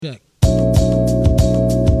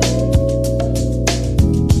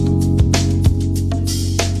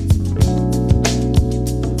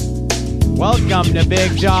Welcome to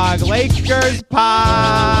Big Dog Lakers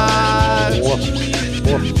Pod.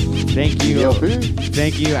 Thank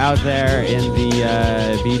you out there in the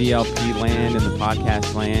BDLP land, in the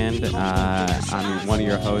podcast land. I'm one of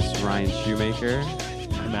your hosts, Ryan Shoemaker.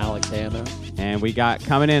 I'm Alexander. And we got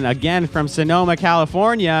coming in again from Sonoma,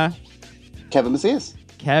 California, Kevin Macias.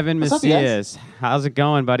 What's up, how's it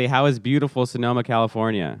going, buddy? How is beautiful Sonoma,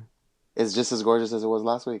 California? It's just as gorgeous as it was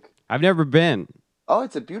last week. I've never been. Oh,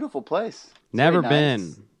 it's a beautiful place. Never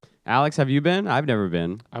been. Alex, have you been? I've never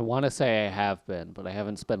been. I want to say I have been, but I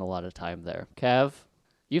haven't spent a lot of time there. Kev,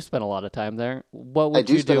 you've spent a lot of time there. What would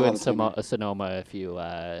you do in Sonoma if you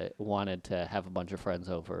wanted to have a bunch of friends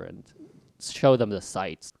over and show them the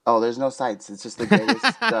sights? Oh, there's no sights. It's just the greatest.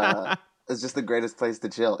 It's just the greatest place to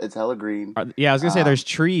chill. It's hella green. Yeah, I was gonna say there's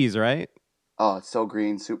trees, right? Oh, it's so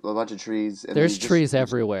green. A bunch of trees. And there's trees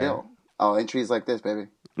everywhere. Oh, and trees like this, baby.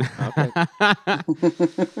 Okay.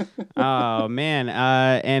 Oh man,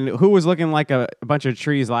 and who was looking like a bunch of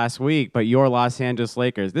trees last week but your Los Angeles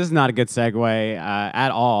Lakers? This is not a good segue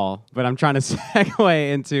at all, but I'm trying to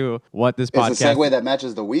segue into what this podcast... It's a segue that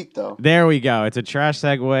matches the week, though. There we go. It's a trash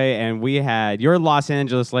segue, and we had... Your Los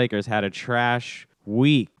Angeles Lakers had a trash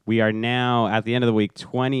week. We are now, at the end of the week,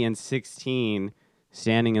 20-16,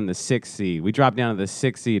 standing in the 6th seed. We dropped down to the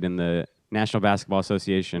 6th seed in the National Basketball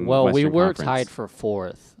Association Well, Western we were Conference. Tied for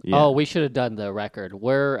 4th. Yeah. Oh, we should have done the record.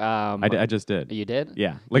 We're I just did. You did?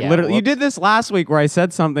 Yeah. Literally, you did this last week where I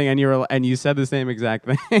said something and you said the same exact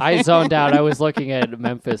thing. I zoned out. I was looking at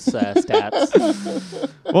Memphis stats.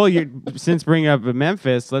 Well, since bringing up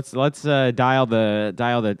Memphis, let's dial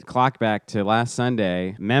the clock back to last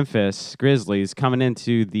Sunday. Memphis Grizzlies coming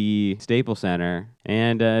into the Staples Center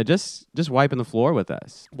and just wiping the floor with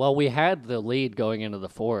us. Well, we had the lead going into the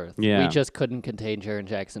 4th. Yeah. We just couldn't contain Jaren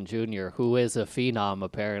Jackson Jr., who is a phenom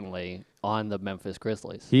apparently on the Memphis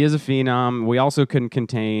Grizzlies. He is a phenom. We also couldn't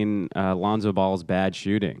contain Lonzo Ball's bad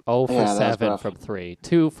shooting. 0 for 7 from 3.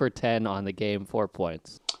 2 for 10 on the game, 4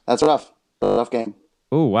 points. That's rough. Rough game.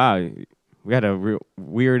 Oh, wow. We had a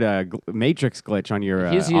weird matrix glitch on your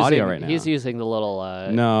audio right now. He's using the little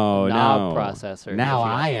knob processor. Now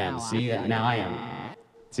I am. Now I am.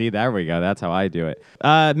 See, there we go. That's how I do it.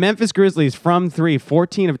 Memphis Grizzlies from 3,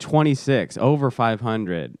 14 of 26, over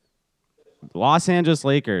 500. Los Angeles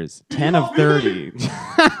Lakers, 10 of 30.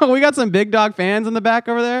 We got some big dog fans in the back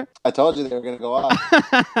over there. I told you they were going to go off.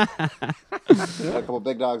 A couple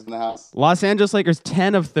big dogs in the house. Los Angeles Lakers,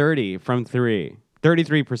 10 of 30 from 3.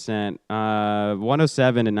 33%,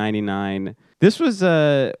 107 to 99. This was,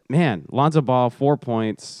 Lonzo Ball, 4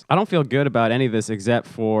 points. I don't feel good about any of this except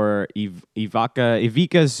for Ivica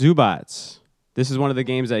Zubac. This is one of the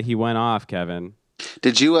games that he went off, Kevin.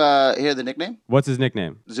 Did you hear the nickname? What's his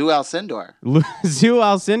nickname? Zu Alcindor. Zu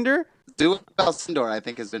Alcindor? Zu Alcindor, I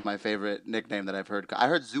think, has been my favorite nickname that I've heard. I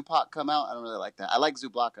heard Zubac come out. I don't really like that. I like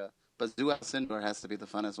Zubaca, but Zu Alcindor has to be the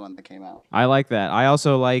funnest one that came out. I like that. I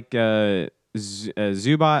also like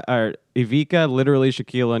Zubac or Ivica, literally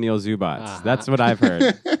Shaquille O'Neal Zubac. Uh-huh. That's what I've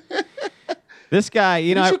heard. This guy,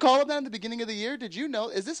 Didn't you call him that in the beginning of the year? Did you know?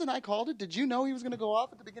 Is this an I called it? Did you know he was going to go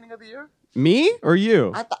off at the beginning of the year? Me or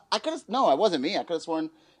you? I could have. No, it wasn't me. I could have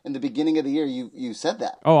sworn in the beginning of the year you said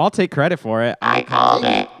that. Oh, I'll take credit for it. I called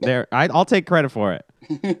it. There, I'll take credit for it.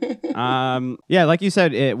 Yeah, like you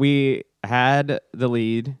said, we had the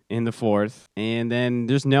lead in the 4th, and then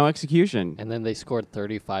there's no execution. And then they scored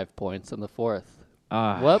 35 points in the 4th.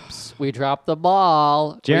 Whoops, we dropped the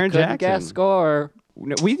ball. Jaren Jackson. Guess score.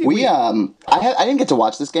 I didn't get to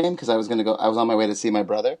watch this game because I was on my way to see my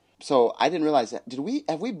brother. So I didn't realize that.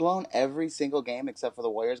 Have we blown every single game except for the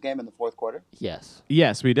Warriors game in the 4th quarter? Yes.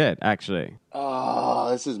 Yes, we did, actually. Oh,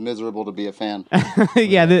 this is miserable to be a fan.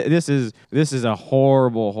 Yeah, this is a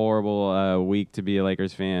horrible week to be a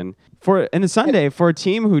Lakers fan. And a Sunday for a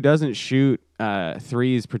team who doesn't shoot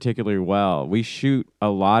threes particularly well. We shoot a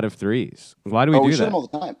lot of threes. Why do we do that? We shoot them all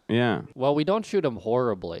the time. Yeah. Well, we don't shoot them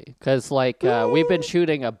horribly because, we've been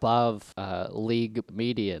shooting above league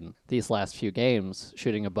median these last few games,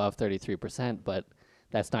 shooting above 33%, but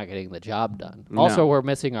that's not getting the job done. No. Also, we're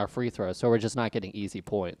missing our free throws, so we're just not getting easy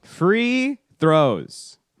points. Free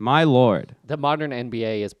throws. My lord. The modern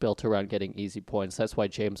NBA is built around getting easy points. That's why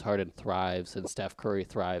James Harden thrives and Steph Curry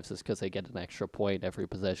thrives, is because they get an extra point every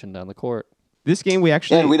possession down the court. This game we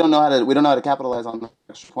actually... And we don't know how to capitalize on the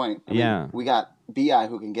extra point. I mean, we got B.I.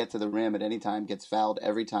 who can get to the rim at any time, gets fouled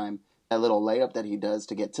every time, that little layup that he does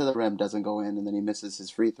to get to the rim doesn't go in, and then he misses his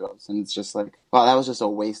free throws. And it's just like, wow, that was just a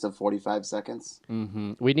waste of 45 seconds.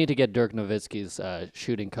 Mm-hmm. We need to get Dirk Nowitzki's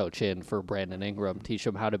shooting coach in for Brandon Ingram. Teach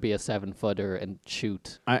him how to be a 7-footer and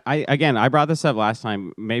shoot. I brought this up last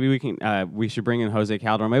time. Maybe we should bring in Jose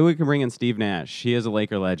Calderon. Maybe we can bring in Steve Nash. He is a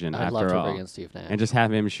Laker legend. I'd love to bring in Steve Nash and just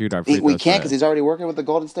have him shoot our free throws. We can't because he's already working with the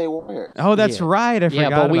Golden State Warriors. Oh, that's right. I forgot about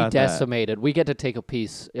that. Yeah, but we decimated. We get to take a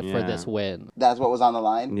piece for this win. That's what was on the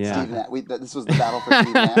line. Yeah. This was the battle for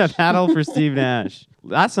Steve Nash. The battle for Steve Nash.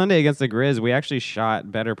 Last Sunday against the Grizz, we actually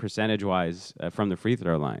shot better percentage-wise from the free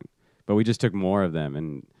throw line, but we just took more of them,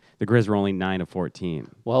 and the Grizz were only 9 of 14.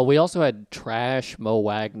 Well, we also had trash Mo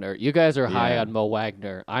Wagner. You guys are high on Mo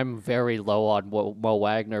Wagner. I'm very low on Mo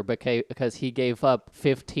Wagner because he gave up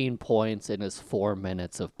 15 points in his 4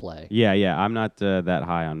 minutes of play. Yeah. I'm not that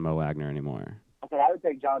high on Mo Wagner anymore. Okay, I would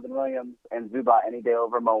take Jonathan Williams and Zubac any day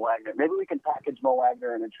over Mo Wagner. Maybe we can package Mo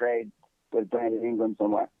Wagner in a trade with Brandon Ingram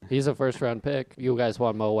somewhere. He's a first-round pick. You guys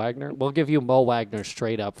want Mo Wagner? We'll give you Mo Wagner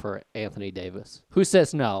straight up for Anthony Davis. Who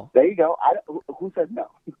says no? There you go. Who says no?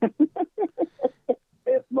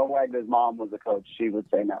 If Mo Wagner's mom was a coach, she would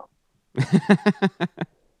say no.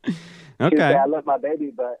 Okay. She'd say, I love my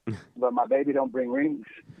baby, but my baby don't bring rings.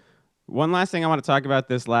 One last thing I want to talk about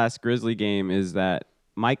this last Grizzly game is that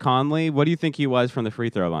Mike Conley, what do you think he was from the free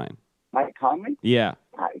throw line? Mike Conley? Yeah.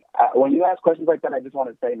 When you ask questions like that, I just want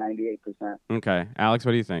to say 98%. Okay. Alex,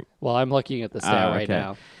 what do you think? Well, I'm looking at the stat right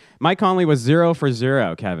now. Mike Conley was 0 for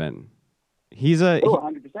 0, Kevin. He's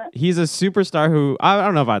 100%. He's a superstar who, I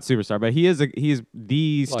don't know about superstar, but he's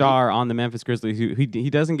the star on the Memphis Grizzlies. He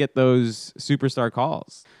doesn't get those superstar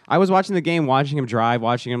calls. I was watching the game, watching him drive,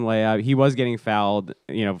 watching him lay out. He was getting fouled,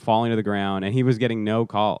 falling to the ground, and he was getting no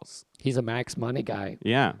calls. He's a max money guy.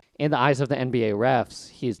 Yeah. In the eyes of the NBA refs,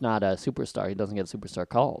 he's not a superstar. He doesn't get superstar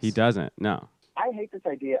calls. He doesn't, no. I hate this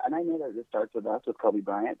idea, and I know that this starts with us with Kobe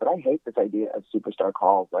Bryant, but I hate this idea of superstar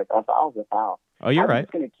calls. Like, a foul's a foul. Oh, you're right. I'm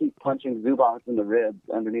just going to keep punching Zubac in the ribs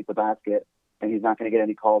underneath the basket, and he's not going to get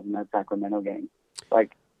any calls in that Sacramento game.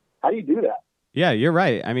 Like, how do you do that? Yeah, you're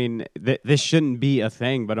right. I mean, this shouldn't be a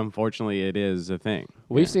thing, but unfortunately it is a thing.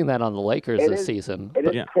 We've seen that on the Lakers this season.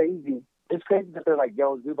 It is crazy. It's crazy that they're like,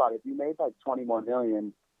 yo, Zubac, if you made like $20 more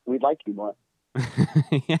million, we'd like you more.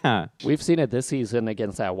 Yeah. We've seen it this season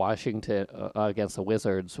against that Washington, against the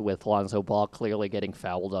Wizards, with Lonzo Ball clearly getting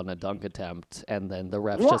fouled on a dunk attempt, and then the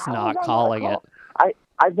refs just not calling it.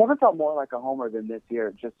 I've never felt more like a homer than this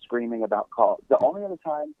year, just screaming about calls. The only other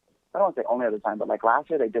time, I don't want to say only other time, but like last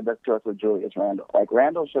year they did this to us with Julius Randle. Like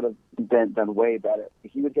Randle should have done way better.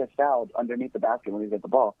 He would get fouled underneath the basket when he got the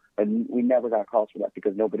ball, and we never got calls for that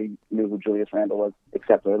because nobody knew who Julius Randle was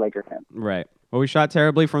except for a Laker fan. Right. Well, we shot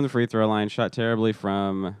terribly from the free throw line, shot terribly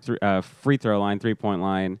from free throw line, 3-point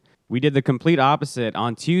line. We did the complete opposite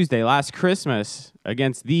on Tuesday, last Christmas,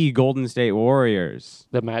 against the Golden State Warriors.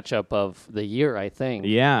 The matchup of the year, I think.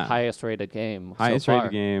 Yeah. Highest rated game. Highest so far.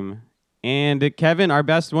 rated game. And Kevin, our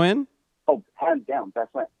best win? Oh, hands down,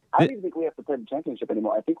 best win. I don't even think we have to play the championship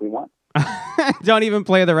anymore. I think we won. Don't even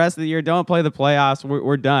play the rest of the year. Don't play the playoffs.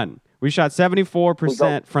 We're done. We shot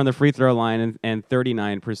 74% from the free throw line and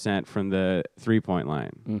 39% from the 3-point line.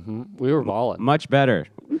 Mm-hmm. We were balling. Much better.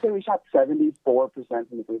 You say we shot 74%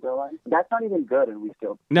 from the free throw line? That's not even good, and we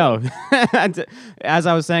still... No. As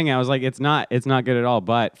I was saying, I was like, it's not good at all,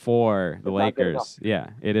 but for the Lakers, yeah,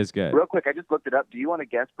 it is good. Real quick, I just looked it up. Do you want to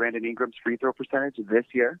guess Brandon Ingram's free throw percentage this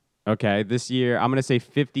year? Okay, this year, I'm going to say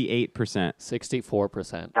 58%.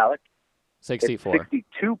 64%. Alex? 64. It's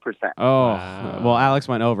 62%. Oh, Wow. Well, Alex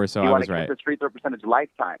went over, so I was right. You want to guess his free throw percentage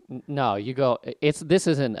lifetime? No, you go. This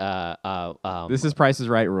isn't. This is Price is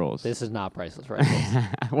Right rules. This is not Price is Right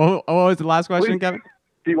rules. What was the last question, Kevin?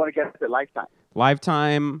 Do you want to guess it lifetime?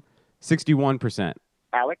 Lifetime, 61%.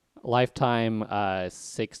 Alex? Lifetime,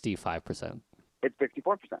 65%. It's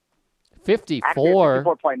 54%. 54.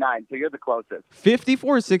 Actually, it's 54.9, so you're the closest.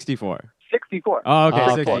 54 or 64? 64. Oh, okay,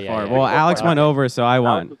 Okay, 64. yeah. Well, Alex went over, so I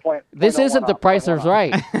won. This isn't the Price is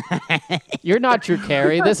Right. You're not Drew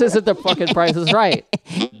Carey. This isn't the fucking Price is Right.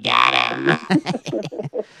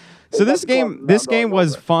 So this game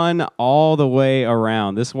was fun all the way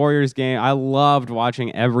around. This Warriors game, I loved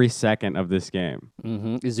watching every second of this game.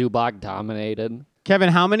 Mm-hmm. Zubac dominated. Kevin,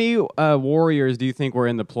 how many Warriors do you think were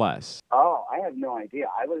in the plus? Oh, I have no idea.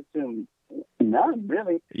 I would assume none,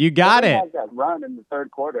 really. You got it. Had that run in the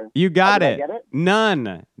third quarter. You got Did it. I get it.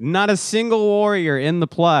 None. Not a single Warrior in the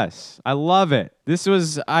plus. I love it.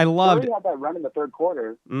 I loved it. Had that run in the third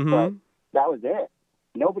quarter, Mm-hmm. but that was it.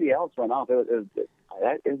 Nobody else went off. It was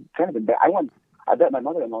kind of I bet my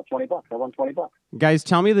mother-in-law $20. I won $20. Guys,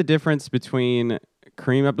 tell me the difference between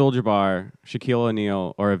Kareem Abdul-Jabbar, Shaquille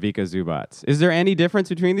O'Neal, or Ivica Zubac. Is there any difference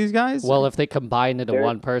between these guys? Well, if they combine into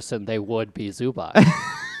one person, they would be Zubac.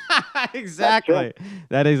 Exactly.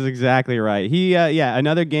 That is exactly right. He,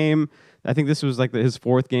 another game. I think this was like his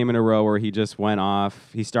fourth game in a row where he just went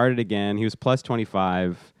off. He started again. He was plus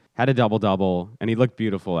 25, had a double-double, and he looked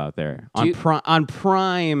beautiful out there on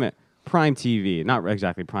prime TV. Not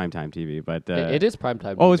exactly primetime TV, but... it is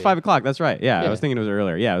primetime TV. Oh, it was 5 o'clock. That's right. Yeah, I was thinking it was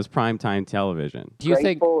earlier. Yeah, it was primetime television. Do you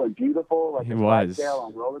think... Graceful and beautiful, like it a was.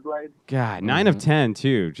 on rollerblades? God, 9 of 10,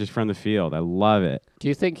 too, just from the field. I love it. Do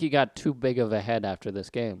you think he got too big of a head after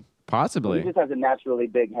this game? Possibly. He just has a naturally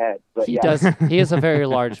big head. But He does. He is a very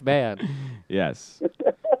large man. Yes.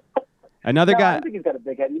 Another I guy... don't think he's got a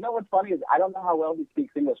big head. You know what's funny is I don't know how well he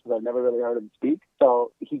speaks English because I've never really heard him speak,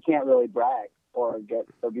 so he can't really brag or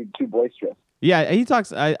be too boisterous. Yeah, he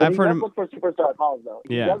talks... I've heard him... He does look for superstar calls, though.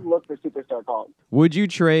 He does look for superstar calls. Would you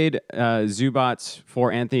trade Zubac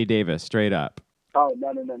for Anthony Davis straight up? Oh, no.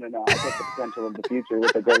 I take the potential of the future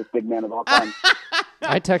with the greatest big man of all time.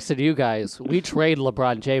 I texted you guys. We trade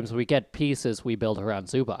LeBron James. We get pieces we build around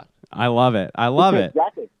Zubac. I love it.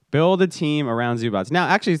 Exactly. Build a team around Zubac. Now,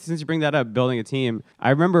 actually, since you bring that up, building a team, I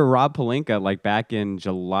remember Rob Pelinka, like back in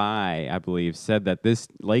July, I believe, said that this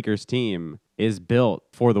Lakers team is built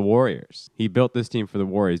for the Warriors. He built this team for the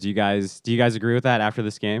Warriors. Do you guys agree with that after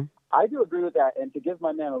this game? I do agree with that. And to give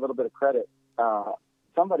my man a little bit of credit,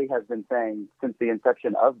 somebody has been saying since the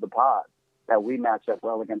inception of the pod that we match up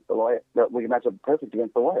well against the Warriors, that we match up perfect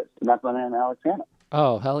against the Warriors. And that's my man, Alex Hanna.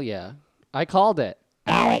 Oh, hell yeah. I called it.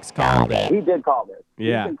 Alex called it. He did call this.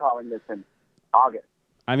 Yeah. He's been calling this in August.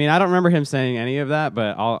 I mean, I don't remember him saying any of that,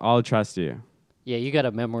 but I'll trust you. Yeah, you got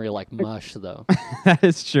a memory like mush, though. That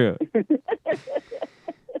is true.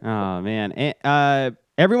 Oh, man.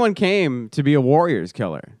 Everyone came to be a Warriors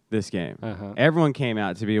killer this game. Uh-huh. Everyone came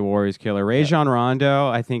out to be a Warriors killer. Rajon Rondo,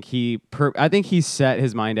 I think he set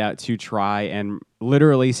his mind out to try and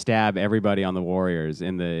literally stab everybody on the Warriors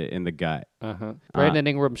in the gut. Uh-huh. Brandon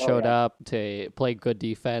Ingram showed up to play good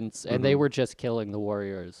defense, and they were just killing the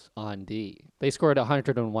Warriors on D. They scored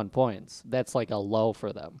 101 points. That's like a low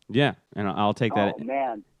for them. Yeah, and I'll take that. Oh,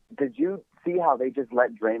 man. Did you see how they just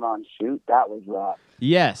let Draymond shoot? That was rough.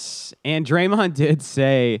 Yes, and Draymond did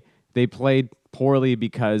say they played poorly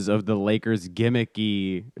because of the Lakers'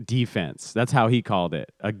 gimmicky defense. That's how he called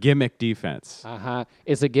it, a gimmick defense. Uh-huh.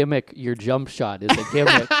 It's a gimmick. Your jump shot is a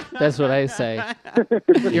gimmick. That's what I say.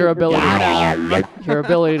 Your ability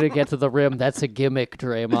to get to the rim, that's a gimmick,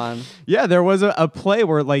 Draymond. Yeah, there was a play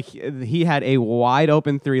where like he had a wide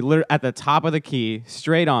open three at the top of the key,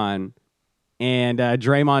 straight on. And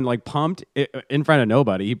Draymond like pumped in front of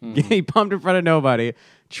nobody. He pumped in front of nobody.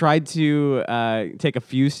 Tried to take a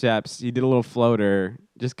few steps. He did a little floater.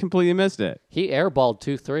 Just completely missed it. He airballed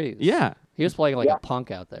 2 threes. Yeah. He was playing like a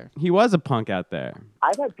punk out there. He was a punk out there.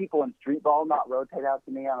 I've had people in street ball not rotate out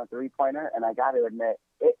to me on a three-pointer, and I got to admit,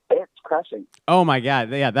 it's crushing. Oh, my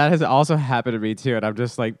God. Yeah, that has also happened to me, too. And I'm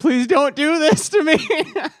just like, please don't do this to me.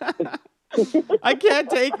 I can't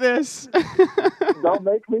take this. Don't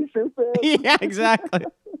make me shoot this. Yeah, exactly.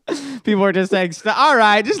 People are just saying, all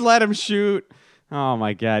right, just let him shoot. Oh,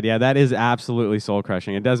 my God. Yeah, that is absolutely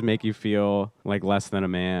soul-crushing. It does make you feel like less than a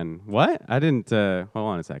man. What? I didn't... hold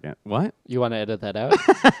on a second. What? You want to edit that out?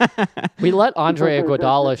 We let Andre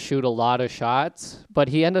Iguodala shoot a lot of shots, but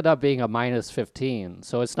he ended up being a minus 15.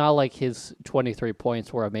 So it's not like his 23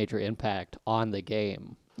 points were a major impact on the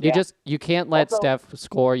game. You can't let Steph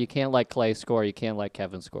score. You can't let Clay score. You can't let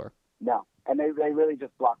Kevin score. No. And they really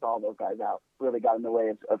just blocked all those guys out. Really got in the way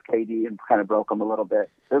of KD and kind of broke him a little bit.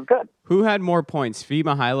 It was good. Who had more points, Svi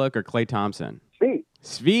Mykhailiuk or Klay Thompson?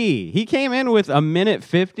 Svi. He came in with a minute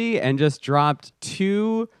 50 and just dropped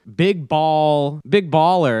 2 big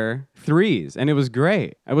baller threes, and it was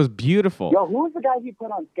great. It was beautiful. Yo, who was the guy he put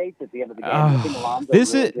on skates at the end of the game?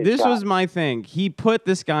 This was my thing. He put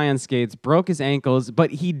this guy on skates, broke his ankles, but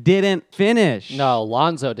he didn't finish. No,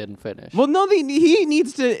 Lonzo didn't finish. Well, no, he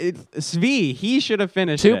needs to. Svi, he should have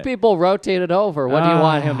finished. 2 people rotated over. What do you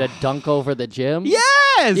want him to dunk over the gym?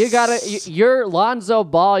 Yes. Your Lonzo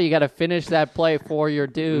Ball. You gotta finish that play for your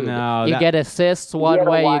dude. No, you get assists one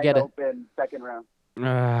way. You get open second round.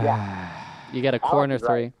 You get a corner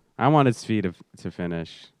three. I wanted Svi to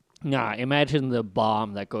finish. Nah, imagine the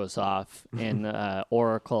bomb that goes off in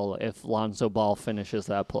Oracle if Lonzo Ball finishes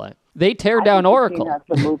that play. They tear down Oracle.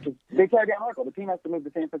 They tear down Oracle. The team has to move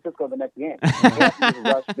to San Francisco the next game. They have to do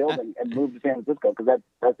a rush building and move to San Francisco because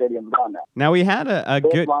that stadium's gone now. Now, we had a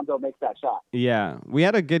good... Lonzo makes that shot. Yeah, we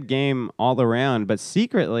had a good game all around, but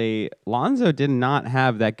secretly, Lonzo did not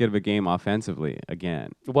have that good of a game offensively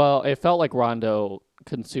again. Well, it felt like Rondo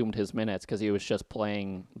consumed his minutes because he was just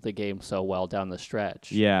playing the game so well down the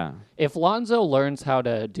stretch. Yeah. If Lonzo learns how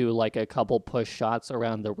to do like a couple push shots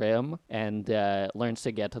around the rim and learns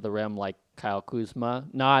to get to the rim like Kyle Kuzma,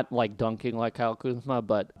 not like dunking like Kyle Kuzma,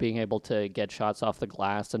 but being able to get shots off the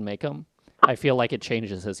glass and make them, I feel like it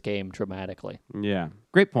changes his game dramatically. Yeah.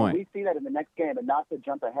 Great point. We see that in the next game, and not to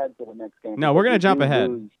jump ahead to the next game. No, we're going to jump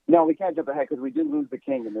ahead. No, we can't jump ahead because we do lose the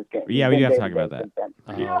king in this game. Yeah, we do have to talk about that.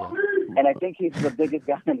 Yeah. And I think he's the biggest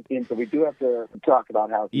guy on the team, so we do have to talk about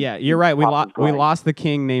how. Yeah, you're right. We lost the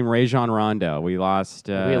king named Rajon Rondo. We lost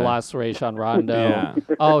Rajon Rondo. Yeah.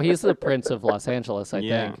 Oh, he's the Prince of Los Angeles, I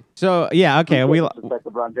think. So yeah, okay. We respect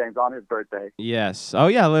LeBron James on his birthday. Yes. Oh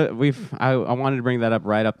yeah. I wanted to bring that up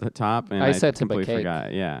right up the top, and I said completely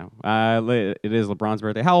forgot. Yeah. It is LeBron's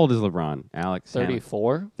birthday. How old is LeBron? Alex?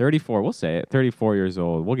 34. 34. We'll say it. 34 years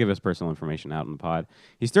old. We'll give his personal information out in the pod.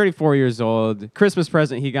 He's 34 years old. Christmas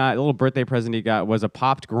present he got, a little birthday present he got, was a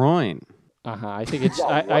popped groin. I think it's.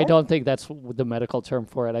 I don't think that's the medical term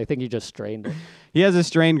for it. I think he just strained it. He has a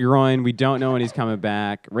strained groin. We don't know when he's coming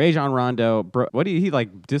back. Rajon Rondo, he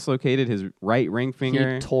like dislocated his right ring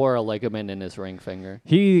finger. He tore a ligament in his ring finger.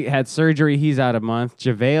 He had surgery. He's out a month.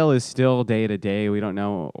 JaVale is still day to day. We don't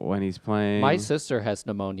know when he's playing. My sister has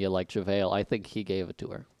pneumonia like JaVale. I think he gave it to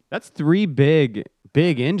her. That's 3 big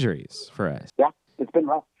injuries for us. Yeah, it's been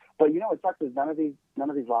rough. But what sucks is none of these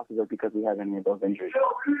losses are because we had any of those injuries.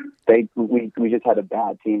 We just had a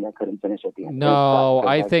bad team that couldn't finish at the end. No,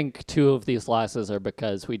 I think 2 of these losses are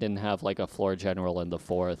because we didn't have like a floor general in the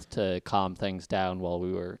fourth to calm things down while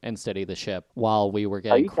we were and steady the ship while we were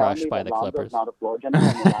getting crushed by the Clippers. Not a floor general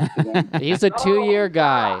in the last 2 games? He's a 2-year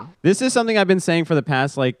guy. This is something I've been saying for the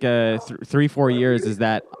past 3-4 years, is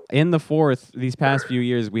that in the fourth, these past few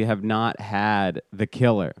years, we have not had the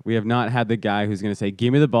killer. We have not had the guy who's going to say,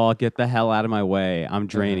 give me the ball, get the hell out of my way. I'm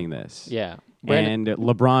draining this. Yeah. And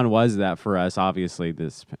LeBron was that for us, obviously,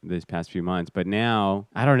 this past few months. But now,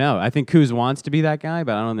 I don't know. I think Kuz wants to be that guy,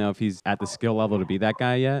 but I don't know if he's at the skill level to be that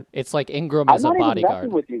guy yet. It's like Ingram as a bodyguard. I'm not even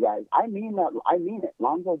messing with you guys. I mean that. I mean it.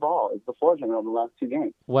 Lonzo Ball is the floor general in the last 2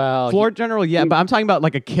 games. Well, floor general, yeah, but I'm talking about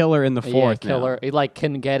like a killer in the fourth. Yeah, killer. He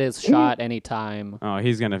can get his shot anytime. Oh,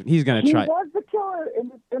 he's gonna try. He was the killer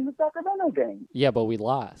in the Sacramento game. Yeah, but we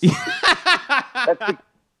lost.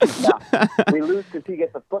 We lose because he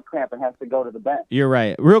gets a foot cramp and has to go to the bench. You're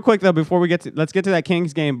right. Real quick though, before let's get to that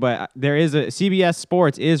Kings game. But there is CBS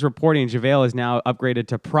Sports is reporting JaVale is now upgraded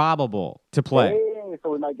to probable to play. Hey, so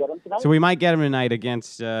we might get him tonight. So we might get him tonight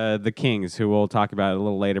against the Kings, who we'll talk about a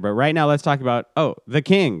little later. But right now, let's talk about the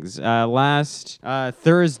Kings. Last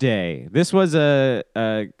Thursday, this was a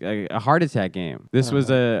heart attack game. This was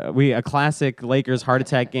a classic Lakers heart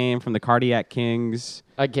attack game from the Cardiac Kings.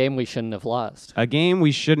 A game we shouldn't have lost. A game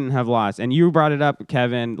we shouldn't have lost. And you brought it up,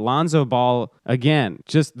 Kevin. Lonzo Ball, again,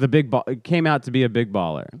 just the big ball. Came out to be a big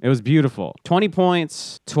baller. It was beautiful. 20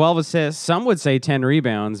 points, 12 assists. Some would say 10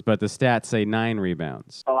 rebounds, but the stats say 9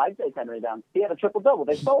 rebounds. Oh, I'd say 10 rebounds. He had a triple-double.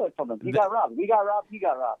 They stole it from him. He got robbed. We got robbed. He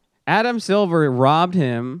got robbed. Adam Silver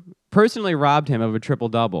personally robbed him of a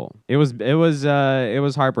triple-double. It was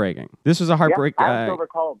heartbreaking. This was a heartbreak. Adam Silver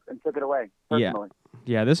called and took it away personally.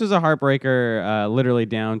 Yeah, this was a heartbreaker, literally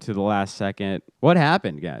down to the last second. What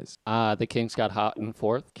happened, guys? The Kings got hot in the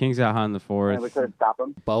fourth. Kings got hot in the fourth. And we couldn't stop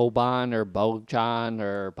him. Boban or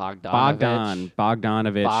Bogdanovich.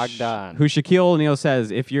 Bogdanovich. Who Shaquille O'Neal says,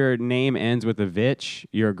 if your name ends with a Vich,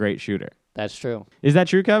 you're a great shooter. That's true. Is that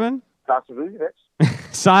true, Kevin? Sasha Vujovic.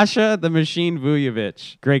 Sasha the Machine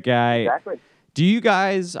Vujovic. Great guy. Exactly.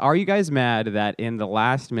 Are you guys mad that in the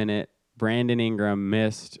last minute, Brandon Ingram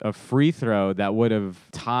missed a free throw that would have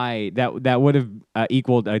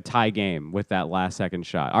equaled a tie game with that last second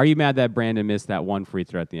shot? Are you mad that Brandon missed that one free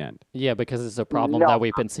throw at the end? Yeah, because it's a problem that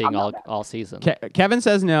we've been seeing all season. Kevin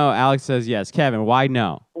says no. Alex says yes. Kevin, why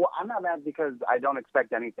no? Well, I'm not mad because I don't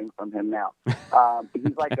expect anything from him now.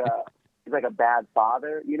 He's like a bad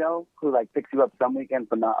father, who picks you up some weekends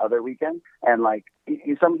but not other weekends. And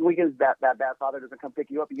some weekends that bad father doesn't come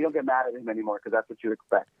pick you up, and you don't get mad at him anymore because that's what you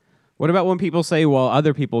expect. What about when people say, well,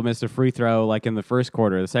 other people missed a free throw in the first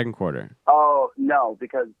quarter or the second quarter? Oh, no,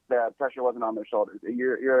 because the pressure wasn't on their shoulders.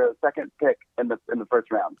 You're a second pick in the first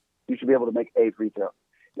round. You should be able to make a free throw.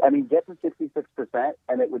 I mean, get to 66%,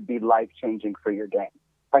 and it would be life-changing for your game.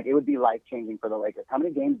 It would be life-changing for the Lakers. How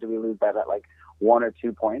many games do we lose by that, 1 or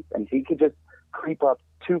 2 points? And he could just creep up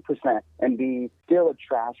 2% and be still a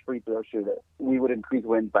trash free throw shooter. We would increase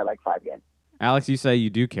wins by 5 games. Alex, you say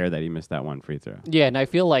you do care that he missed that one free throw. Yeah, and I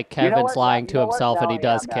feel like Kevin's lying to himself, and he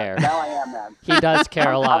does care. Now I am mad. He does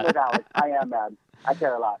care a lot. I'm with Alex. I am mad. I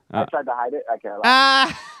care a lot. I tried to hide it. I care a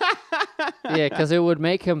lot. Yeah, because it would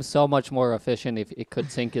make him so much more efficient if it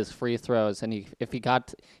could sink his free throws, and if he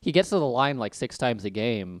gets to the line like 6 times a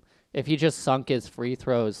game. If he just sunk his free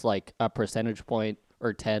throws like a percentage point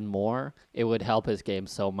or 10 more, it would help his game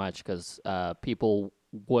so much because people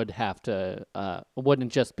would have to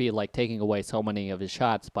wouldn't just be like taking away so many of his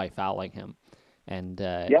shots by fouling him and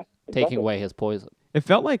taking away his poison. It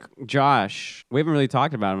felt like Josh, we haven't really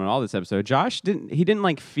talked about him in all this episode. Josh didn't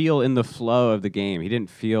like feel in the flow of the game. He didn't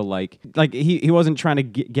feel like he wasn't trying to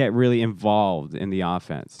get really involved in the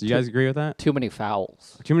offense. Do you guys agree with that? Too many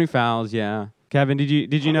fouls. Too many fouls, yeah. Kevin, did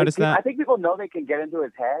you notice that? I think people know they can get into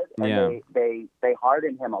his head, and they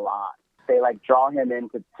harden him a lot. They like draw him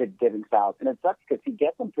into giving fouls, and it sucks because he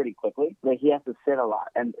gets them pretty quickly. Like he has to sit a lot,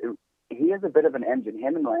 and he is a bit of an engine.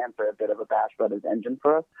 Him and Lance are a bit of a Bash Brothers engine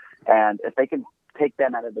for us, and if they can take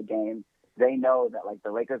them out of the game, they know that like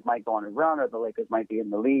the Lakers might go on a run or the Lakers might be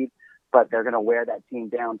in the lead, but they're going to wear that team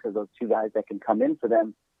down because those two guys that can come in for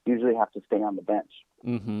them usually have to stay on the bench.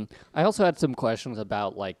 Mm-hmm. I also had some questions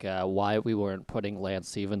about like why we weren't putting Lance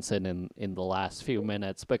Stevenson in the last few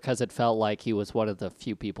minutes, because it felt like he was one of the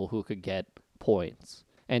few people who could get points,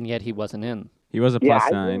 and yet he wasn't in. He was a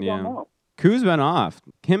plus 9, really don't know. Kuz went off.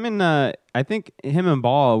 Him and I think him and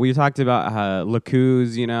Ball. We talked about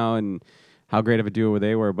LaCuz, and how great of a duo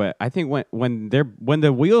they were. But I think when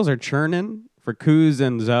the wheels are churning for Kuz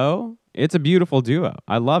and Zoe, it's a beautiful duo.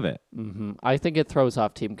 I love it. Mm-hmm. I think it throws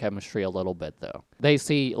off team chemistry a little bit, though. They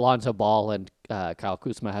see Lonzo Ball and Kyle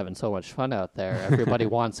Kuzma having so much fun out there. Everybody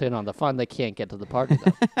wants in on the fun. They can't get to the party,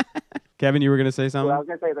 though. Kevin, you were going to say something? What I was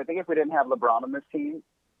going to say is I think if we didn't have LeBron on this team,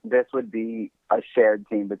 this would be a shared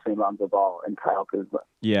team between Lonzo Ball and Kyle Kuzma.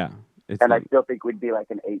 Yeah. I still think we'd be like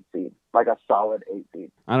an 8 seed, like a solid 8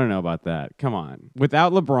 seed. I don't know about that. Come on.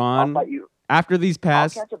 Without LeBron, I'll fight you. After these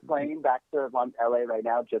past... I'll catch a plane back to LA right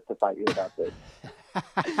now just to fight you about this.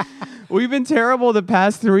 We've been terrible the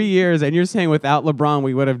past 3 years, and you're saying without LeBron,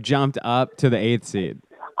 we would have jumped up to the 8th seed.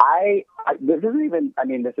 This isn't even,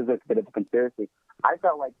 this is a bit of a conspiracy. I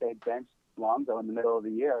felt like they benched Lonzo in the middle of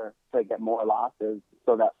the year to get more losses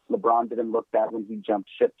so that LeBron didn't look bad when he jumped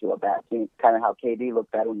ship to a bad team. Kind of how KD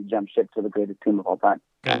looked bad when he jumped ship to the greatest team of all time.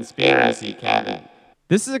 Conspiracy, Kevin.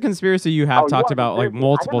 This is a conspiracy you have talked about like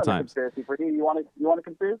multiple times. Conspiracy for you. You want a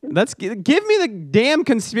conspiracy? Give me the damn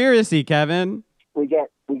conspiracy, Kevin. We get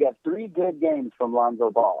 3 good games from Lonzo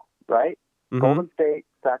Ball, right? Mm-hmm. Golden State,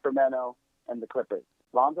 Sacramento, and the Clippers.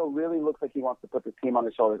 Lonzo really looks like he wants to put this team on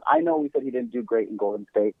his shoulders. I know we said he didn't do great in Golden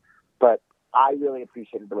State, but I really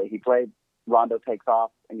appreciated the way he played. Rondo takes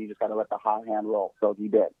off, and you just got to let the hot hand roll. So he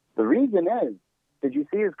did. The reason is, did you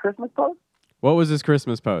see his Christmas post? What was his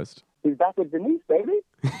Christmas post? He's back with Denise, baby.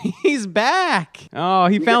 He's back. Oh,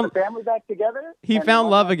 he found the family back together. He found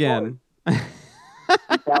love again. He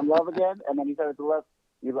found love again, and then he started to love.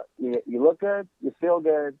 You look good, you feel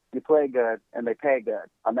good, you play good, and they pay good.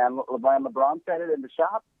 A man, LeBron said it in the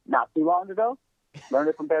shop not too long ago. Learned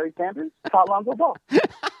it from Barry Sanders. Taught Lonzo Ball.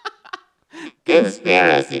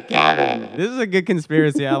 Conspiracy, Kevin. This is a good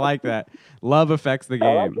conspiracy. I like that. Love affects the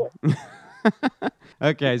game.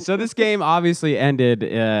 Okay, so this game obviously ended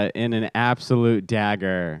in an absolute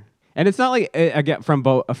dagger. And it's not like, again, from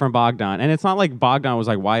Bogdan. And it's not like Bogdan was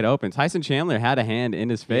like wide open. Tyson Chandler had a hand in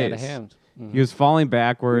his face. He had a hand. Mm-hmm. He was falling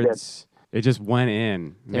backwards. It just went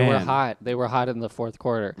in. They were hot. They were hot in the fourth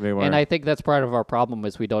quarter. They were. And I think that's part of our problem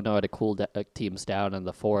is we don't know how to cool teams down in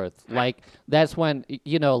the fourth. Like, that's when,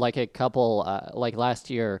 like a couple, like last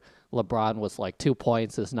year, LeBron was like 2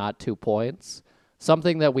 points is not 2 points.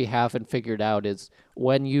 Something that we haven't figured out is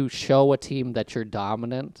when you show a team that you're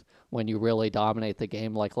dominant, when you really dominate the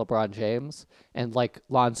game like LeBron James, and like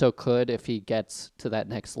Lonzo could if he gets to that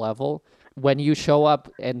next level, when you show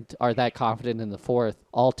up and are that confident in the fourth,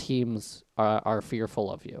 all teams are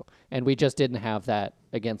fearful of you. And we just didn't have that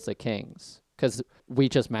against the Kings because we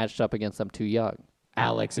just matched up against them too young.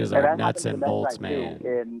 Alex is our nuts and bolts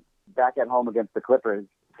man. Back at home against the Clippers,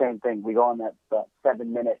 same thing. We go on that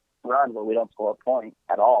 7-minute run where we don't score a point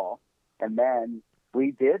at all. And then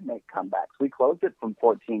we did make comebacks. We closed it from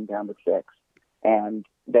 14 down to 6. And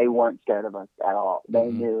they weren't scared of us at all. They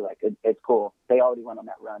knew, like, it's cool. They already went on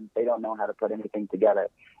that run. They don't know how to put anything together.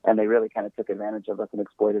 And they really kind of took advantage of us and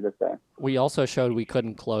exploited us there. We also showed we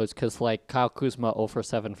couldn't close because, like, Kyle Kuzma 0 for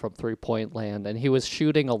 7 from three-point land. And he was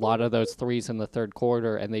shooting a lot of those threes in the third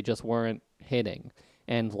quarter, and they just weren't hitting.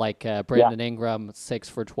 And, like, Brandon Ingram, 6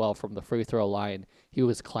 for 12 from the free throw line, he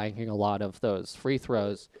was clanking a lot of those free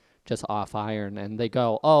throws just off iron. And they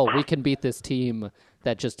go, oh, we can beat this team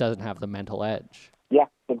that just doesn't have the mental edge. Yeah,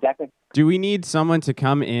 exactly. Do we need someone to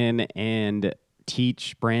come in and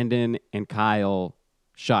teach Brandon and Kyle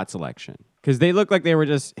shot selection. Because they looked like they were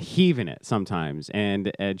just heaving it sometimes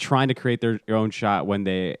and trying to create their own shot when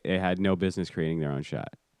they had no business creating their own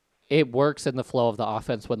shot. It works in the flow of the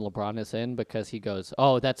offense when LeBron is in because he goes,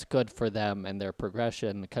 oh, that's good for them and their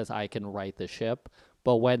progression because I can right the ship.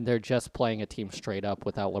 But when they're just playing a team straight up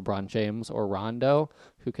without LeBron James or Rondo,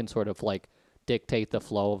 who can sort of like dictate the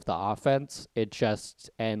flow of the offense, it just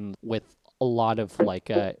ends with a lot of like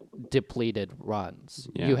depleted runs.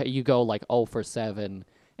 Yeah. You go like 0 for 7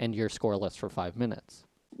 and you're scoreless for 5 minutes.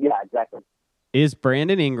 Yeah, exactly. Is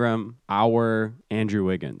Brandon Ingram our Andrew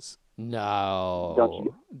Wiggins? No.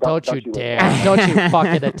 Don't you dare. Don't you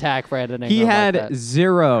fucking attack Brandon Ingram. He had like that.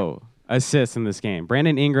 0 assists in this game.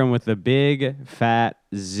 Brandon Ingram with the big fat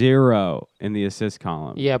 0 in the assist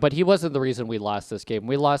column. Yeah, but he wasn't the reason we lost this game.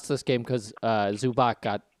 We lost this game because Zubac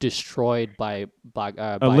got destroyed by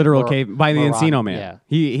a literal cave by the Encino man.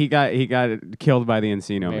 Yeah. He got killed by the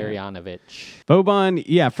Encino man. Marjanovic.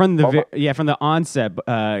 Boban, from the onset,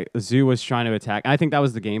 Zoo was trying to attack. I think that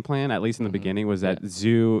was the game plan, at least in the beginning, was that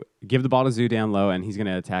Zoo give the ball to Zoo down low and he's going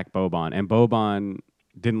to attack Boban, and Boban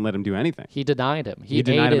didn't let him do anything. He denied him. He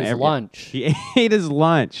denied ate him his lunch. He ate his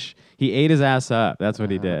lunch. He ate his ass up. That's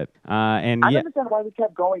what he did. And I don't understand why we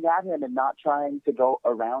kept going at him and not trying to go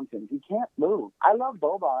around him. He can't move. I love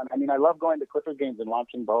Boban. I mean, I love going to Clippers games and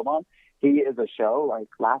watching Boban. He is a show. Like,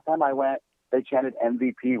 last time I went, they chanted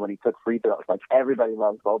MVP when he took free throws. Like, everybody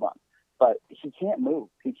loves Boban. But he can't move.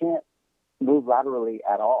 He can't move laterally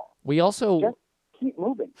at all. We also... Just keep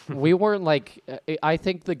moving. We weren't like... I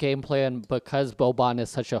think the game plan, because Boban is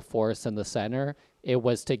such a force in the center... It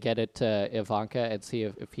was to get it to Ivanka and see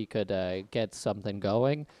if he could get something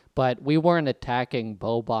going. But we weren't attacking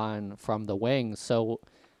Boban from the wings. So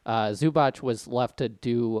Zubac was left to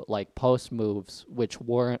do like post moves, which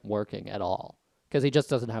weren't working at all because he just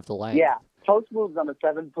doesn't have the length. Yeah, post moves on a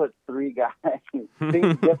 7'3" guy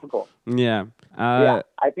seems difficult. Yeah. I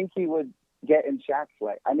think he would get in Shaq's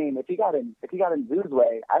way. I mean, if he got in Zoo's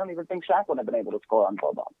way, I don't even think Shaq would have been able to score on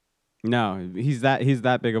Boban. No, he's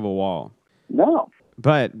that big of a wall. No.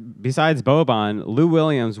 But besides Boban, Lou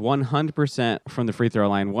Williams 100% from the free throw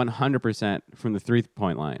line, 100% from the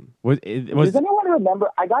 3-point line. Does anyone remember?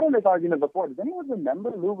 I got in this argument before. Does anyone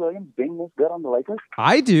remember Lou Williams being this good on the Lakers?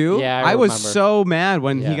 I do. Yeah, I was so mad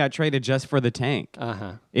when he got traded just for the tank.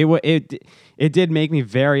 Uh-huh. It did make me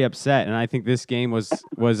very upset, and I think this game was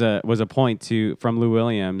a point from Lou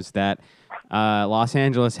Williams that Los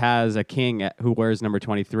Angeles has a king who wears number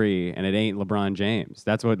 23, and it ain't LeBron James.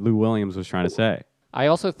 That's what Lou Williams was trying to say. I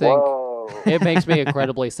also think it makes me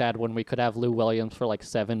incredibly sad when we could have Lou Williams for like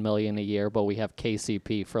 $7 million a year, but we have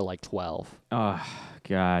KCP for like 12. Oh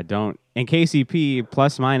God, don't. And KCP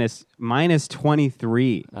minus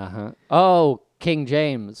 23. Oh, King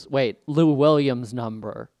James. Wait, Lou Williams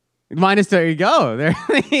number. There you go. There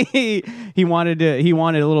he wanted a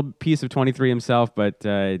little piece of 23 himself, but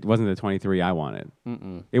it wasn't the 23 I wanted.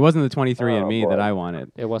 It wasn't the 23 in me that I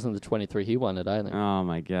wanted. It wasn't the 23 he wanted either. Oh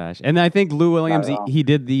my gosh! And I think Lou Williams he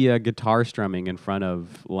did the guitar strumming in front of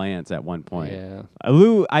Lance at one point. Yeah.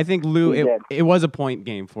 I think Lou. It was a point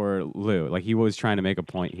game for Lou. Like he was trying to make a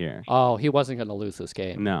point here. Oh, he wasn't going to lose this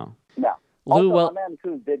game. No. Also, my man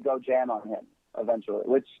Kuz did go jam on him eventually,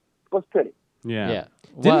 which was pretty. Yeah.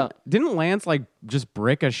 Didn't Lance like just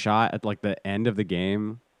brick a shot at like the end of the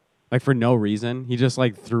game, like for no reason? He just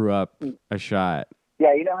like threw up a shot.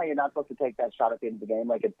 Yeah, you know how you're not supposed to take that shot at the end of the game,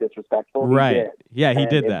 like it's disrespectful. Right? He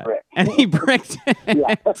did that, and he bricked it.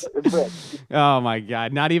 Yeah, it bricked. Oh my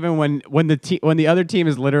God! Not even when the other team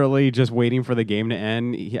is literally just waiting for the game to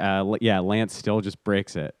end. Lance still just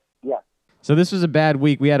breaks it. Yeah. So this was a bad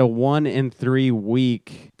week. We had a 1-3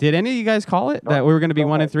 week. Did any of you guys call it that we were going to be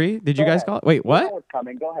 1-3? Did you guys call it? Wait, what? I know what's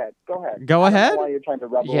coming. Go ahead. Go ahead. I don't know why you're trying to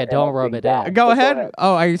rub it don't rub it in. Go ahead.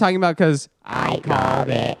 Oh, are you talking about because I called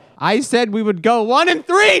it? I said we would go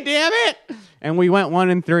 1-3. Damn it! And we went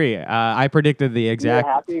 1-3. I predicted the exact.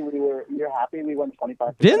 You're happy we won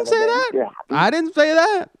 25%. Didn't say that. I didn't say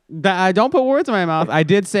that. I don't put words in my mouth. I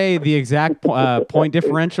did say the exact point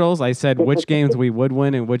differentials. I said which games we would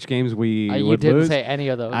win and which games we would lose. You didn't say any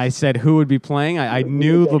of those. I said who would be playing. I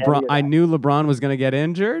knew LeBron. I knew LeBron was going to get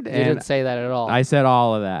injured. You didn't say that at all. I said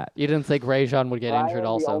all of that. You didn't think Rajon would get injured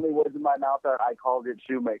also. The only words in my mouth are I called it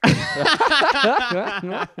Shoemaker.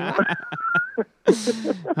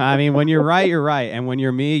 I mean, when you're right, you're right, and when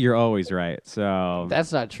you're me, you're always right. So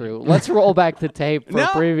that's not true. Let's roll back the tape for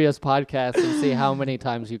previous podcasts and see how many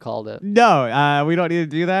times you called it. No, we don't need to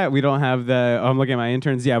do that. We don't have the. I'm looking at my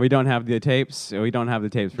interns. Yeah, we don't have the tapes. We don't have the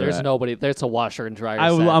tapes for There's that. nobody. There's a washer and dryer.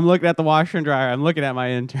 I'm looking at the washer and dryer. I'm looking at my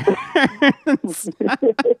interns.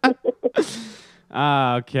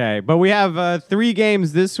 Okay, but we have 3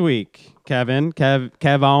 games this week. Kevin.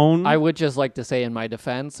 I would just like to say in my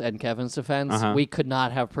defense and Kevin's defense, we could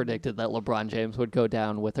not have predicted that LeBron James would go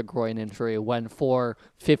down with a groin injury when for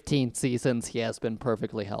 15 seasons he has been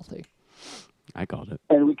perfectly healthy. I called it.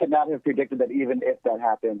 And we could not have predicted that even if that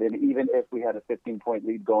happened, and even if we had a 15-point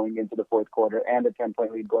lead going into the fourth quarter and a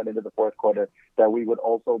 10-point lead going into the fourth quarter, that we would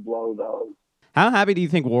also blow those. How happy do you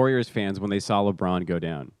think Warriors fans when they saw LeBron go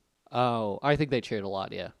down? Oh, I think they cheered a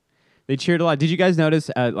lot, yeah. They cheered a lot. Did you guys notice,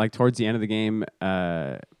 like towards the end of the game,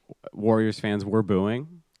 Warriors fans were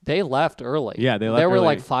booing? They left early. Yeah, they left. There were early.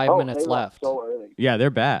 like 5 minutes left. So early. Yeah, they're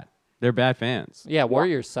bad. They're bad fans. Yeah,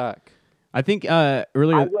 Warriors suck. I think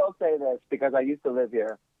earlier. I will say this because I used to live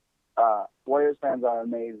here. Warriors fans are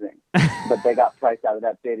amazing, but they got priced out of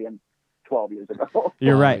that stadium 12 years ago.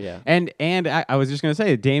 You're right. Yeah. And I was just going to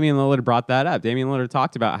say, Damian Lillard brought that up. Damian Lillard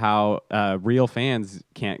talked about how real fans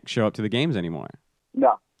can't show up to the games anymore.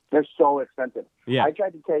 No, they're so expensive. Yeah. I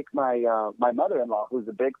tried to take my my mother-in-law, who's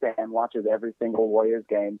a big fan, watches every single Warriors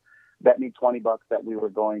game, bet me $20 that we were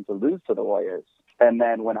going to lose to the Warriors. And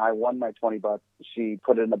then when I won my $20, she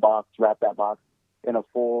put it in a box, wrapped that box in a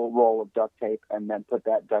full roll of duct tape, and then put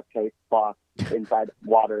that duct tape box inside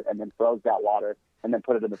water, and then froze that water, and then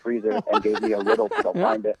put it in the freezer, and gave me a riddle to go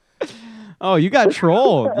find it. Oh, you got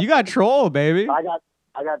trolled. You got trolled, baby. I got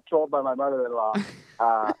trolled by my mother-in-law.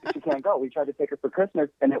 She can't go. We tried to take her for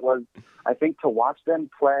Christmas, and it was, I think, to watch them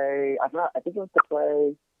play. I think it was to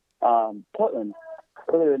play Portland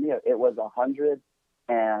earlier in the year. It was $119.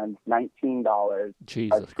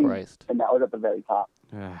 Jesus Christ. And that was at the very top.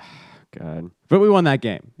 God. But we won that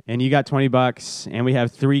game, and you got $20, and we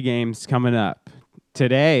have 3 games coming up.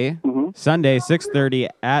 Today, Sunday, 6:30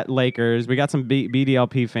 at Lakers. We got some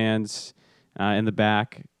BDLP fans in the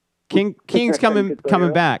back. King's coming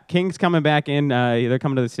back. King's coming back in. They're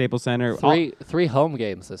coming to the Staples Center. Three home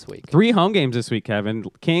games this week. 3 home games this week, Kevin.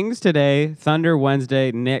 Kings today, Thunder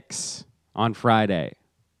Wednesday, Knicks on Friday.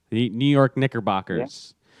 The New York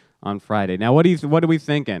Knickerbockers on Friday. Now, what are we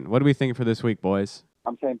thinking? What are we thinking for this week, boys?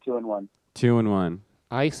 I'm saying 2-1. 2-1.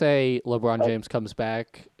 I say LeBron James comes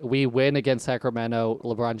back. We win against Sacramento.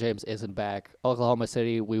 LeBron James isn't back. Oklahoma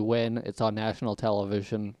City, we win. It's on national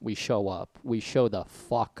television. We show up. We show the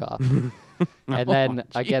fuck up. And then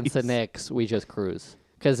against the Knicks, we just cruise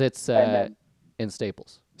because it's in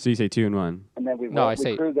Staples. So you say 2-1. And then we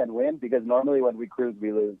cruise and win because normally when we cruise,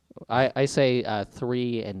 we lose. I say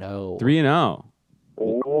 3-0. 3-0.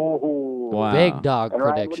 Ooh. Wow. Big dog and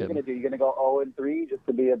prediction. Ryan, what are you going to do? You going to go 0-3 just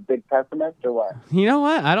to be a big pessimist or what? You know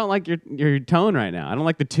what? I don't like your tone right now. I don't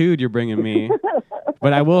like the tude you're bringing me.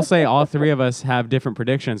 But I will say all 3 of us have different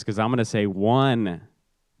predictions because I'm going to say 1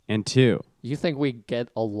 and 2. You think we get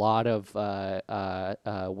a lot of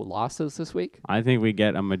losses this week? I think we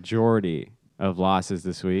get a majority of losses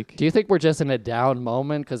this week. Do you think we're just in a down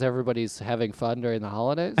moment because everybody's having fun during the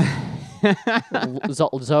holidays?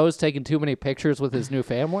 Zoe's taking too many pictures with his new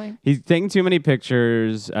family? He's taking too many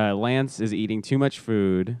pictures. Lance is eating too much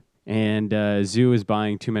food. And Zoo is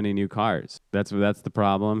buying too many new cars. That's the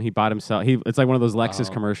problem. He bought himself. It's like one of those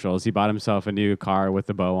Lexus commercials. He bought himself a new car with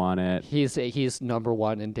the bow on it. He's number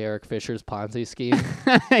 1 in Derek Fisher's Ponzi scheme.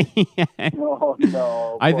 Yeah. Oh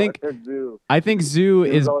no! I think Zoo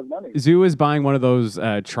is buying one of those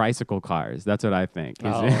tricycle cars. That's what I think.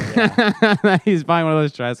 He's buying one of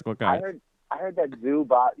those tricycle cars. I heard that Zoo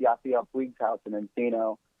bought Yasiel Puig's house in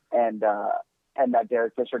Encino, and that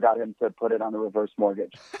Derek Fisher got him to put it on a reverse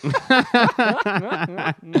mortgage.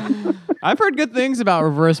 I've heard good things about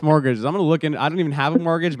reverse mortgages. I'm going to look into. I don't even have a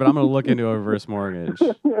mortgage, but I'm going to look into a reverse mortgage.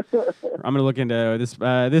 I'm going to look into this.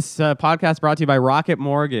 This podcast brought to you by Rocket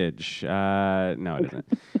Mortgage. No, it isn't.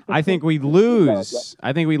 I think we lose.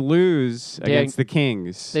 Against the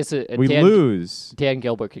Kings. We lose. Dan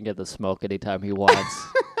Gilbert can get the smoke anytime he wants.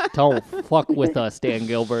 Don't fuck with us, Dan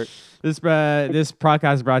Gilbert. This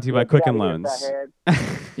podcast is brought to you by Quicken Loans.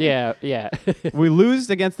 Yeah. We lose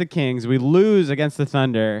against the Kings. We lose against the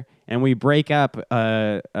Thunder, and we break up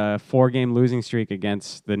a 4-game losing streak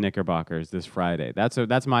against the Knickerbockers this Friday.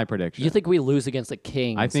 That's my prediction. You think we lose against the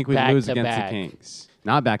Kings? I think we lose against the Kings.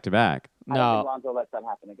 Not back to back. I don't think Lonzo lets that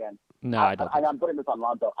happen again. No, I don't. I'm putting this on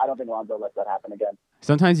Lonzo. I don't think Lonzo lets that happen again.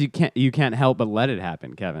 Sometimes you can't help but let it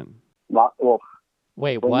happen, Kevin.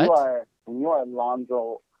 Wait, what? When you are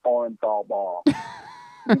Lonzo Orenthal Ball,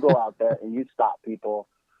 you go out there and you stop people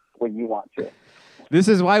when you want to. This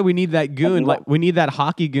is why we need that goon. We need that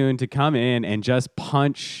hockey goon to come in and just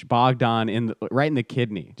punch Bogdan right in the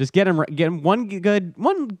kidney. Just get him one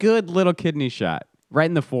good little kidney shot. right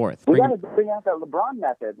in the fourth. We got to bring out that LeBron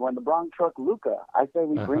method. When LeBron truck Luka, I say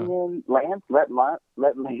we bring in Lance, let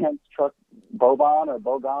Lance truck Boban or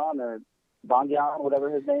Bogan or Bongyan, whatever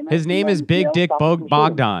his name is. His name is Big Dick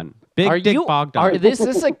Bogdan. Big Dick Bogdan. This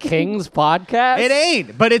is a Kings podcast? It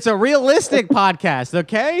ain't, but it's a realistic podcast,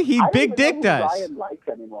 okay? Big Dick does. Ryan likes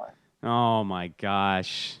anymore. Oh, my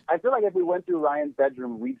gosh. I feel like if we went through Ryan's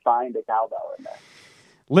bedroom, we'd find a cowbell in there.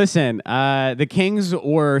 Listen, the Kings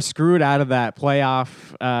were screwed out of that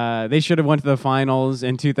playoff. They should have went to the finals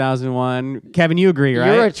in 2001. Kevin, you agree,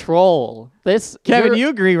 right? You're a troll. Kevin, you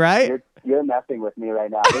agree, right? You're messing with me right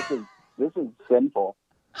now. This is sinful.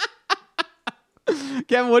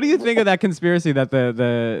 Kevin, what do you think of that conspiracy that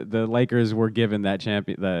the Lakers were given that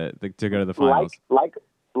champion to go to the finals?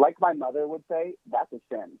 Like my mother would say, that's a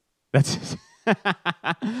sin. That's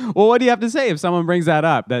well. What do you have to say if someone brings that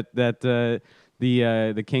up? That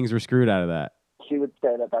the Kings were screwed out of that. She would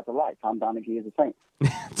say that that's a lie. Tom Donaghy is a saint.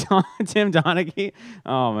 Tim Donaghy.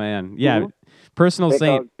 Oh man, yeah, personal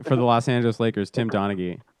saint for the Los Angeles Lakers. Tim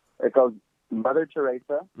Donaghy. It goes Mother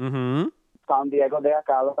Teresa. San Diego de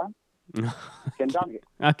Acala. Tim Donaghy.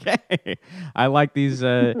 Okay, I like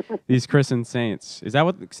these christened saints. Is that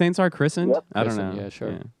what saints are christened? Yep. I don't know. Yeah,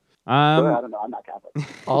 sure. Yeah. I don't know. I'm not Catholic.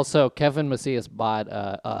 Also, Kevin Macias bought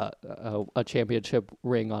a championship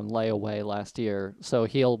ring on layaway last year, so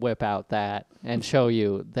he'll whip out that and show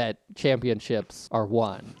you that championships are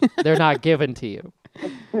won. They're not given to you.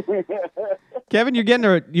 Kevin, you're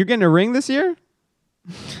getting a ring this year?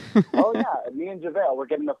 Oh yeah, me and JaVale, we're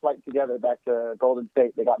getting a flight together back to Golden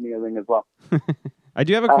State. They got me a ring as well. I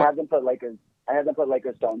do have I have them put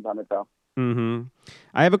Lakers stones on it though. Mm-hmm.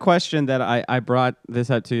 I have a question that I brought this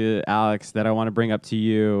up to Alex that I want to bring up to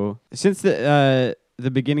you. Since the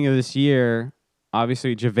beginning of this year,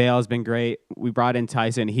 obviously JaVale has been great. We brought in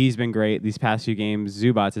Tyson. He's been great. These past few games,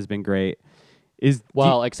 Zubac has been great.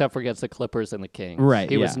 Except for against the Clippers and the Kings. Right.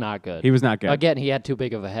 He was not good. He was not good. Again, he had too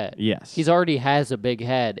big of a head. Yes. He's already has a big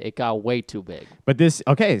head. It got way too big. But this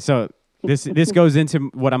goes into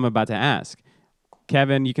what I'm about to ask.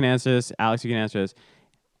 Kevin, you can answer this. Alex, you can answer this.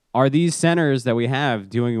 Are these centers that we have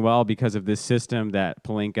doing well because of this system that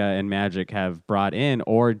Pelinka and Magic have brought in,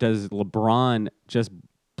 or does LeBron just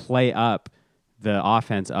play up the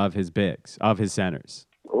offense of his bigs, of his centers?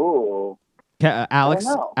 Ooh. Alex,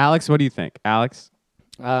 what do you think? Alex?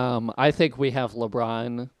 I think we have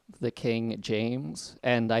LeBron, the King James,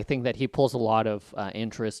 and I think that he pulls a lot of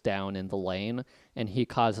interest down in the lane, and he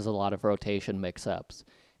causes a lot of rotation mix-ups.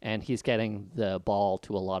 And he's getting the ball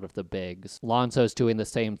to a lot of the bigs. Lonzo's doing the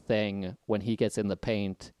same thing. When he gets in the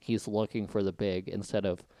paint, he's looking for the big instead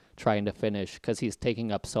of trying to finish because he's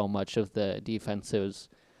taking up so much of the defense's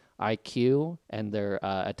IQ and their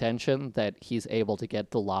attention that he's able to get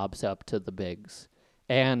the lobs up to the bigs.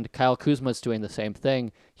 And Kyle Kuzma's doing the same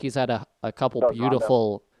thing. He's had a couple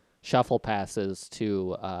beautiful shuffle passes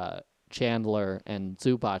to Chandler and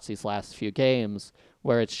Zubac these last few games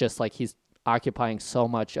where it's just like he's occupying so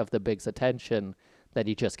much of the big's attention that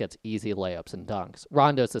he just gets easy layups and dunks.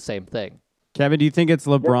 Rondo's the same thing. Kevin, do you think it's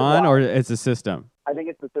LeBron or it's the system? I think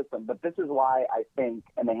it's the system, but this is why I think,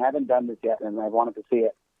 and they haven't done this yet, and I wanted to see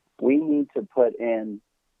it, we need to put in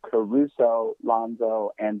Caruso,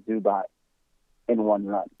 Lonzo, and Zubac in one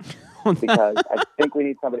run. Because I think we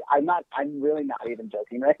need somebody. I'm really not even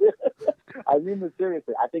joking right here. I mean this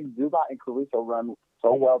seriously. I think Zubac and Caruso run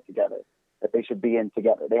so well together that they should be in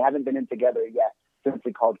together. They haven't been in together yet since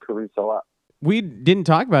we called Caruso up. We didn't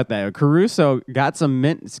talk about that. Caruso got some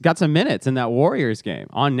minutes in that Warriors game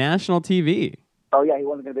on national TV. Oh yeah, he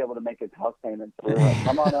wasn't going to be able to make his house payment. So we were like,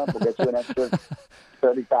 come on up, we'll get you an extra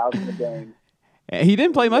 $30,000 a game. He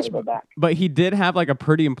didn't play much, but he did have like a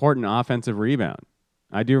pretty important offensive rebound.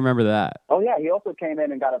 I do remember that. Oh yeah, he also came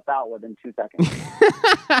in and got a foul within 2 seconds.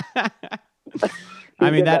 I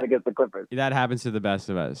mean that against the Clippers. That happens to the best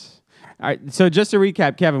of us. All right, so just to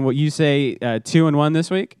recap, Kevin, what you say 2-1 this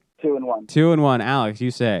week? 2-1. 2-1. Alex, you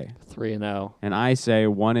say 3-0, and I say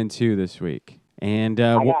 1-2 this week. And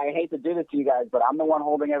I hate to do this to you guys, but I'm the one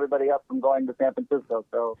holding everybody up from going to San Francisco.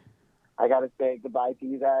 So I got to say goodbye to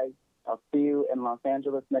you guys. I'll see you in Los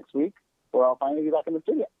Angeles next week, or I'll finally be back in the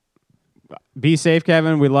studio. Be safe,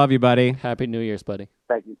 Kevin. We love you, buddy. Happy New Year's, buddy.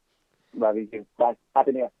 Thank you. Love you too. Bye.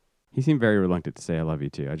 Happy New Year. He seemed very reluctant to say I love you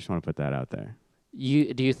too. I just want to put that out there.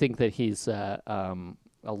 Do you think that he's a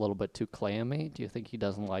little bit too clammy? Do you think he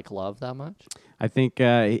doesn't like love that much? I think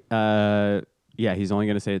he's only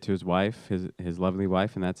going to say it to his wife, his lovely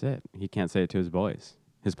wife, and that's it. He can't say it to his boys,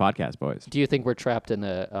 his podcast boys. Do you think we're trapped in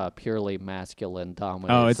a purely masculine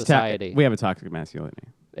dominant society? We have a toxic masculinity.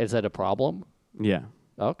 Is that a problem? Yeah.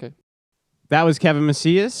 Okay. That was Kevin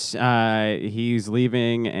Macias. He's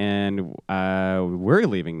leaving, and we're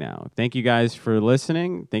leaving now. Thank you guys for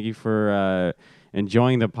listening. Thank you for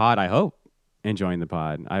enjoying the pod. I hope enjoying the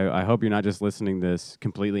pod. I hope you're not just listening to this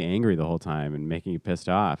completely angry the whole time and making you pissed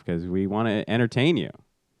off, because we want to entertain you.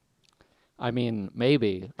 I mean,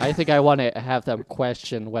 maybe. I think I want to have them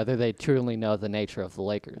question whether they truly know the nature of the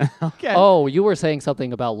Lakers. Okay. Oh, you were saying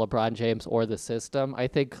something about LeBron James or the system. I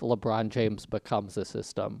think LeBron James becomes the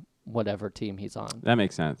system, whatever team he's on. That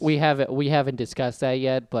makes sense. We haven't discussed that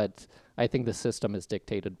yet, but I think the system is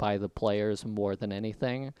dictated by the players more than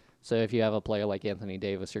anything. So if you have a player like Anthony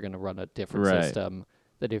Davis, you're going to run a different system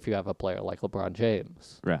than if you have a player like LeBron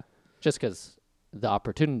James. Right. Just because the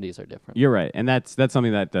opportunities are different. You're right, and that's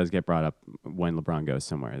something that does get brought up when LeBron goes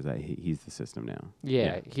somewhere, is that he's the system now.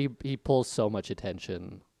 Yeah, he pulls so much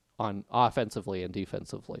attention on offensively and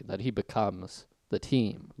defensively that he becomes the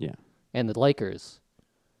team. Yeah. And the Lakers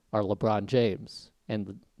are LeBron James,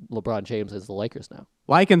 and LeBron James is the Lakers now.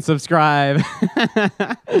 Like and subscribe.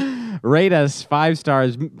 Rate us 5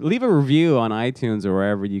 stars. Leave a review on iTunes or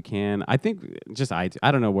wherever you can. I think just I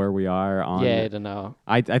don't know where we are on. Yeah, I don't know.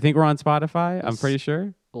 I think we're on Spotify. I'm pretty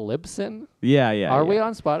sure. Libsyn? Yeah. Are we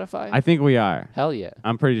on Spotify? I think we are. Hell yeah.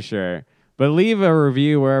 I'm pretty sure. But leave a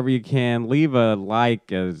review wherever you can. Leave a like,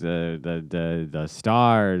 the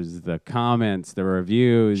stars, the comments, the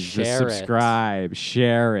reviews, the subscribe,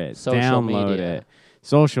 share it, download it.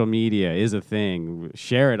 Social media is a thing.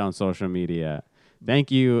 Share it on social media. Thank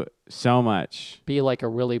you so much. Be like a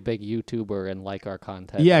really big YouTuber and like our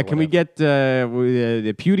content. Yeah, can we get the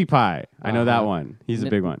PewDiePie? I know that one. He's a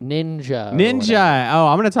big one. Ninja. Oh,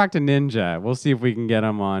 I'm going to talk to Ninja. We'll see if we can get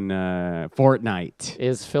him on Fortnite.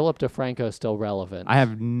 Is Philip DeFranco still relevant? I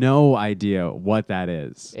have no idea what that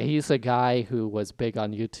is. He's a guy who was big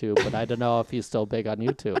on YouTube, but I don't know if he's still big on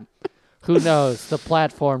YouTube. Who knows? The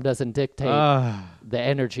platform doesn't dictate the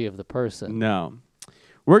energy of the person. No.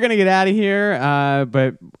 We're going to get out of here,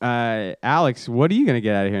 but Alex, what are you going to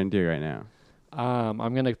get out of here and do right now?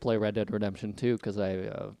 I'm going to play Red Dead Redemption 2 because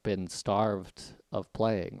I've been starved of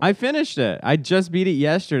playing. I finished it. I just beat it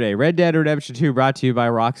yesterday. Red Dead Redemption 2 brought to you by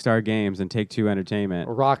Rockstar Games and Take-Two Entertainment.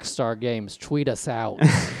 Rockstar Games, tweet us out.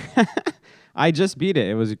 I just beat it.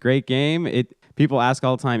 It was a great game. People ask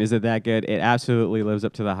all the time, is it that good? It absolutely lives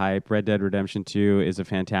up to the hype. Red Dead Redemption 2 is a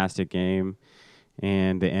fantastic game,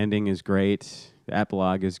 and the ending is great. The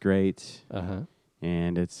epilogue is great. And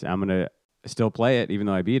I'm going to still play it, even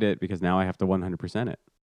though I beat it, because now I have to 100% it.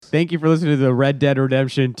 Thank you for listening to the Red Dead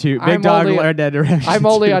Redemption 2. Red Dead Redemption I'm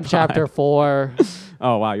only 2 on Chapter 4.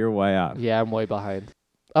 Oh, wow, you're way off. Yeah, I'm way behind.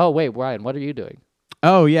 Oh, wait, Ryan, what are you doing?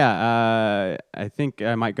 Oh, yeah. I think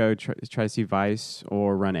I might go try to see Vice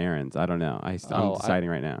or run errands. I don't know. I'm deciding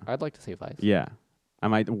right now. I'd like to see Vice. Yeah. I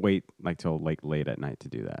might wait till late at night to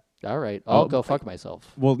do that. All right. I'll go fuck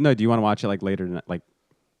myself. Well, no. Do you want to watch it later? Like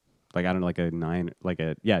I don't know, like a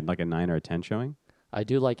 9 or a 10 showing. I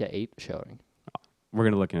do like a 8 showing. We're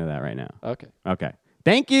gonna look into that right now. Okay. Okay.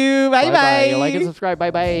 Thank you. Bye bye. Like and subscribe.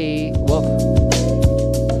 Bye bye. Whoa.